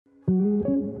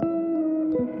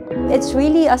It's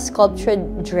really a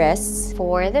sculptured dress.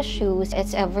 For the shoes,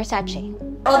 it's a Versace.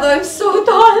 Although I'm so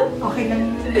tall. Okay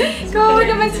lang. Kawawa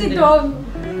naman si Dom.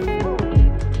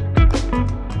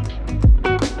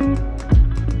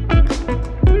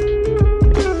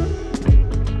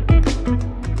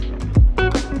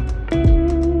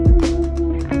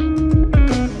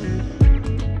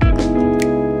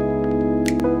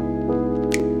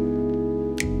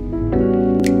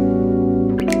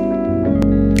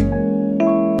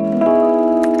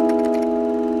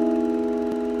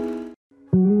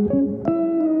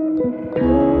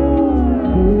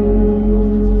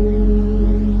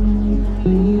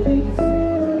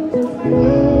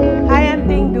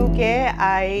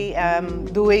 I am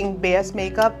doing Bea's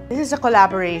makeup. This is a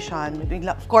collaboration, between,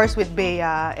 of course, with Bea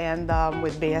and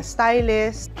with Bea's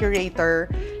stylist, curator,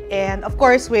 and of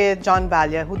course with John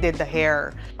Valia, who did the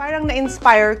hair. Parang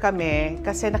na-inspire kami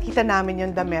kasi nakita namin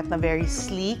yung damit na very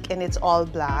sleek and it's all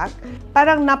black.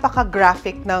 Parang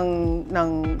napaka-graphic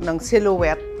ng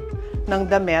silhouette ng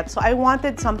damit. So I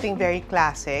wanted something very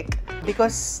classic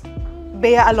because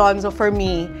Bea Alonzo, for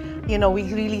me, you know,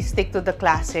 we really stick to the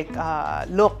classic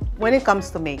look when it comes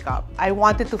to makeup. I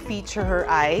wanted to feature her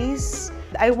eyes.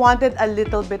 I wanted a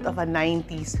little bit of a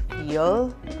 90s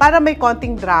feel. Para may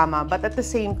konting drama, but at the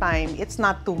same time, it's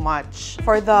not too much.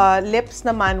 For the lips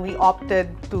naman, we opted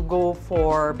to go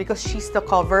for, because she's the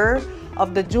cover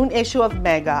of the June issue of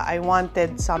Mega, I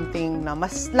wanted something na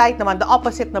mas light naman, the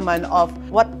opposite naman of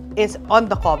what is on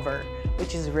the cover,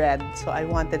 which is red. So I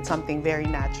wanted something very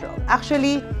natural.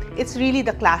 Actually, it's really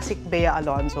the classic Bea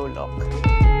Alonzo look.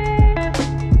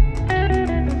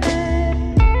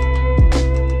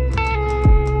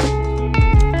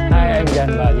 Hi, I'm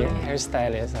John Valia,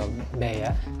 hairstylist of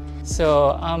Bea.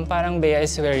 So, parang Bea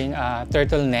is wearing a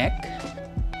turtleneck,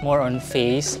 more on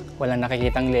face, walang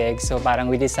nakikitang legs. So parang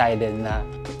we decided na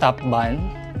top bun.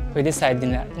 We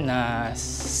decided na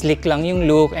slick lang yung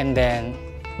look and then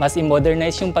mas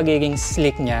i-modernize yung pagiging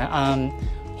slick niya.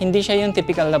 Hindi siya yung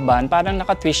typical na bun, parang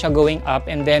naka-twist siya going up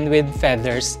and then with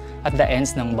feathers at the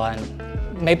ends ng bun.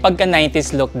 May pagka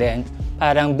 90s look din,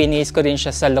 parang binase ko rin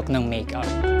siya sa look ng makeup.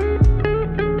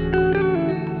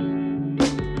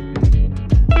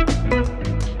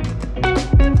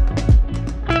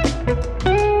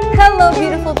 Hello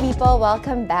beautiful people!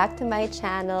 Welcome back to my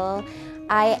channel.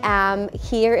 I am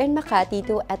here in Makati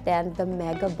to attend the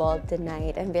Mega Ball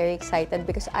tonight. I'm very excited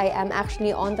because I am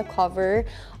actually on the cover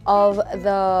of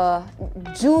the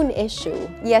June issue.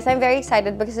 Yes, I'm very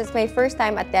excited because it's my first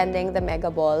time attending the Mega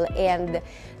Ball and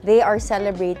they are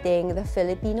celebrating the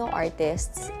Filipino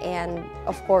artists. And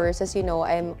of course, as you know,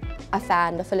 I'm a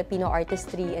fan of Filipino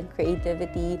artistry and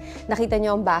creativity. Nakita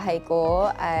niyo ang bahay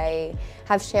ko. I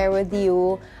have shared with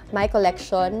you my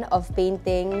collection of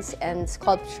paintings and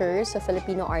sculptures of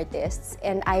Filipino artists,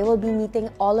 and I will be meeting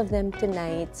all of them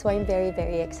tonight, so I'm very,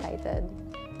 very excited.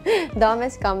 Dom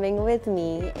is coming with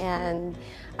me, and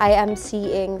I am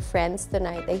seeing friends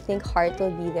tonight. I think Heart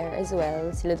will be there as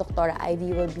well. Sila Dr.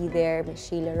 Ivy will be there, Miss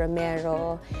Sheila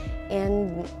Romero,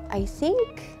 and I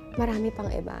think marami pang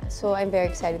iba. So I'm very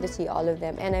excited to see all of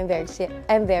them, and I'm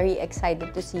very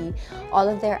excited to see all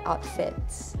of their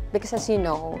outfits. Because as you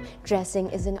know,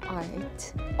 dressing is an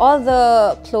art. All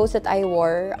the clothes that I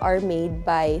wore are made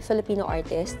by Filipino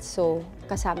artists. So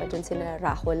kasama dun sila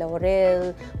Rajo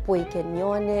Laurel, Puy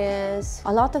Quinones,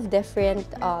 a lot of different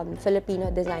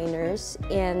Filipino designers,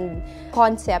 and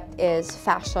concept is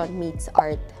fashion meets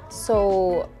art.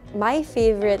 So my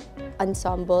favorite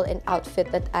ensemble and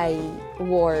outfit that I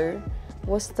wore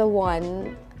was the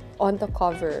one on the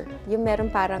cover. Yung meron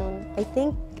parang, I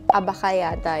think, abaka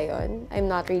yata yun. I'm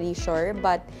not really sure,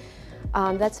 but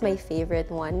that's my favorite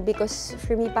one because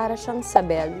for me, para siyang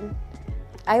sabel.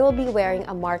 I will be wearing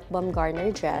a Mark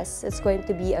Baumgartner dress. It's going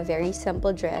to be a very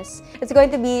simple dress. It's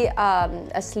going to be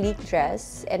a sleek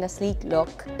dress and a sleek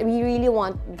look. We really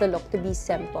want the look to be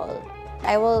simple.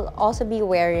 I will also be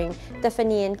wearing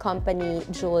Tiffany & Company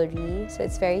jewelry. So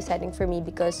it's very exciting for me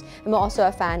because I'm also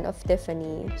a fan of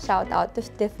Tiffany. Shout out to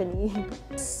Tiffany.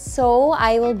 So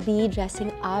I will be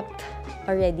dressing up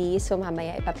already. So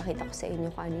mamaya ipapakita ko sa inyo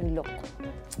kung ano yung look.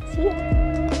 See ya!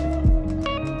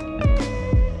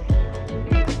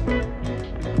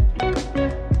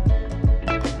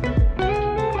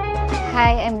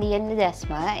 Hi, I'm Lian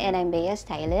Ledesma and I'm Bea's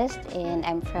stylist and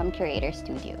I'm from Curator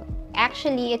Studio.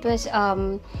 Actually, it was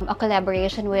a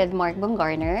collaboration with Mark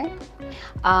Baumgartner.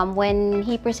 When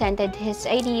he presented his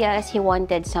ideas, he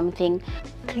wanted something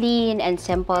clean and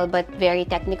simple but very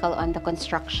technical on the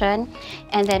construction.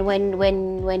 And then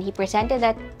when he presented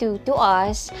that to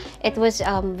us, it was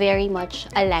very much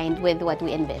aligned with what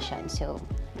we envisioned. So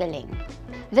galing.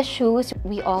 The shoes,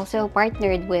 we also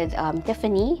partnered with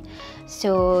Tiffany.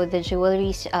 So the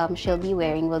jewelry she'll be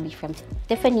wearing will be from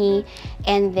Tiffany.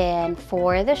 And then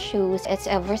for the shoes, it's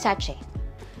a Versace.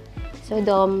 So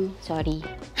Dom, sorry.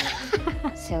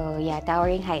 So yeah,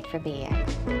 towering height for Bea.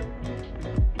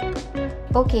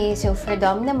 Okay, so for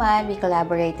Dom naman, we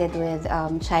collaborated with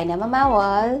China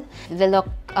Mamawal. The look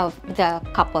of the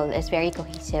couple is very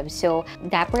cohesive. So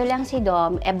dapper lang si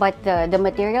Dom, but the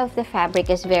material of the fabric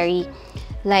is very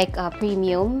like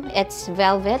premium. It's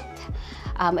velvet.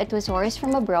 It was sourced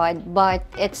from abroad, but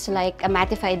it's like a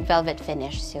mattified velvet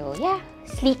finish. So yeah,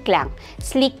 sleek lang.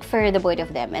 Sleek for the both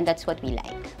of them, and that's what we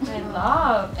like. I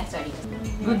love. Sorry.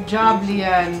 Good job,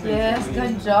 Lian. Yes,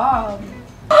 good job.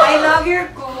 I love your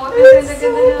coat. It's so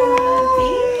nice.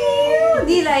 Thank you.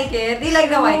 Do you like it? Do you like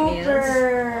the white nails?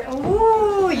 Super.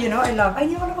 Ooh, you know, I love. Ay,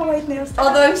 hindi ako naka-white nails.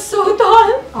 Although I'm so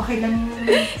tall. Okay lang.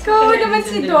 Ikaw naman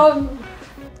si Dom.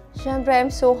 Siyempre, I'm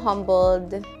so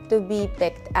humbled to be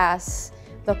picked as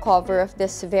the cover of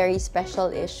this very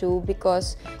special issue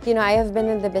because, you know, I have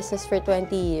been in the business for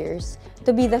 20 years.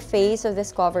 To be the face of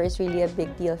this cover is really a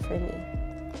big deal for me.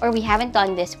 Or we haven't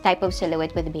done this type of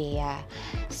silhouette with Bea.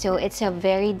 So it's a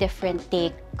very different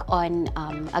take on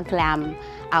a glam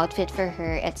outfit for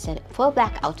her. It's a full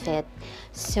black outfit.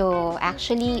 So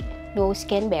actually, no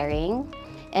skin bearing.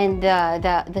 And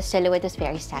the silhouette is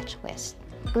very statuesque.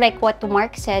 Like what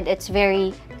Mark said, it's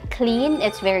very clean,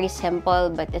 it's very simple,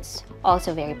 but it's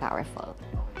also very powerful.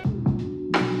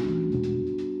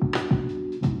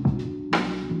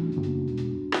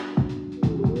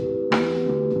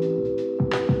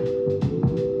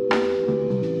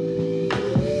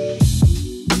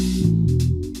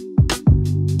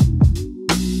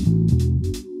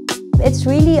 It's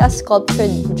really a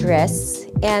sculptured dress,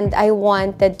 and I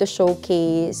wanted to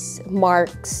showcase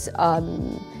Mark's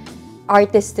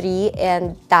artistry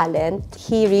and talent.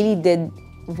 He really did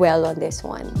well on this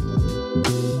one.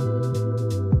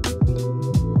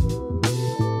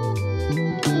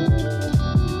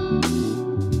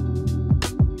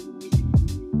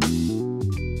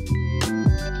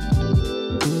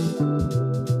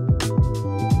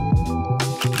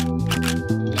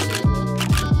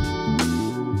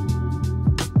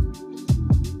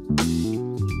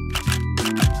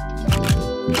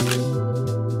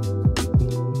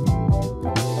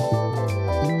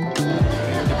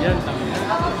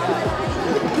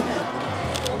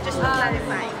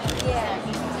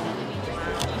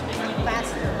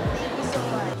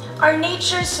 Our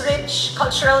nature's rich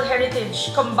cultural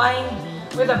heritage, combined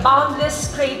with the boundless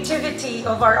creativity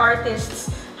of our artists,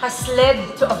 has led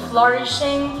to a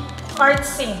flourishing art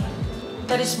scene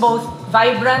that is both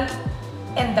vibrant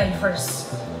and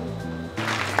diverse.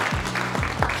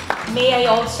 May I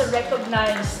also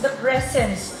recognize the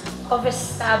presence of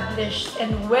established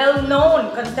and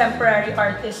well-known contemporary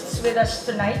artists with us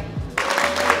tonight.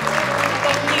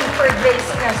 Thank you for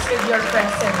gracing us with your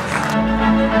presence.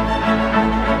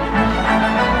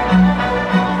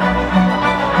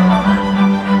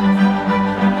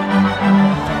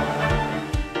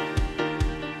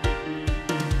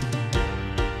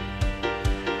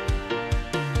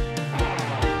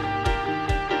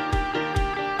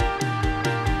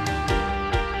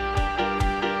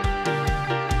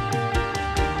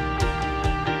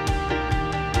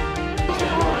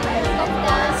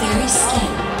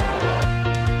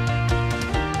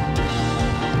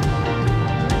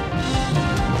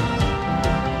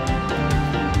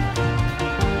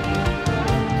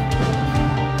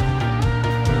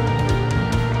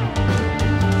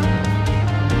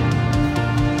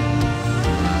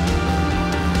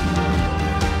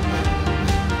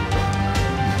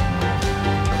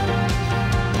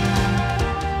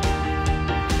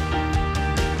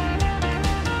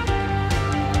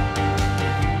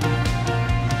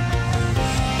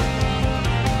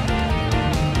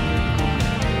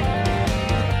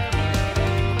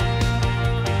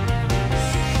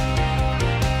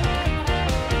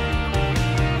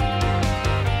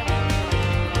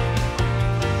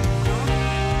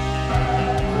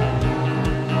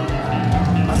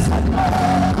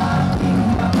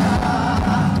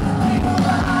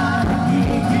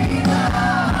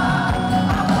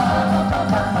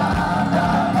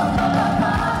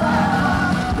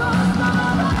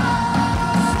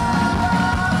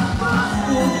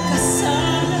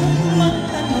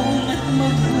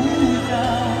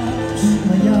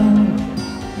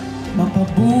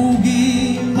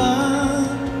 Mapabugi man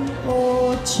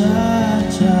o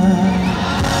cha-cha.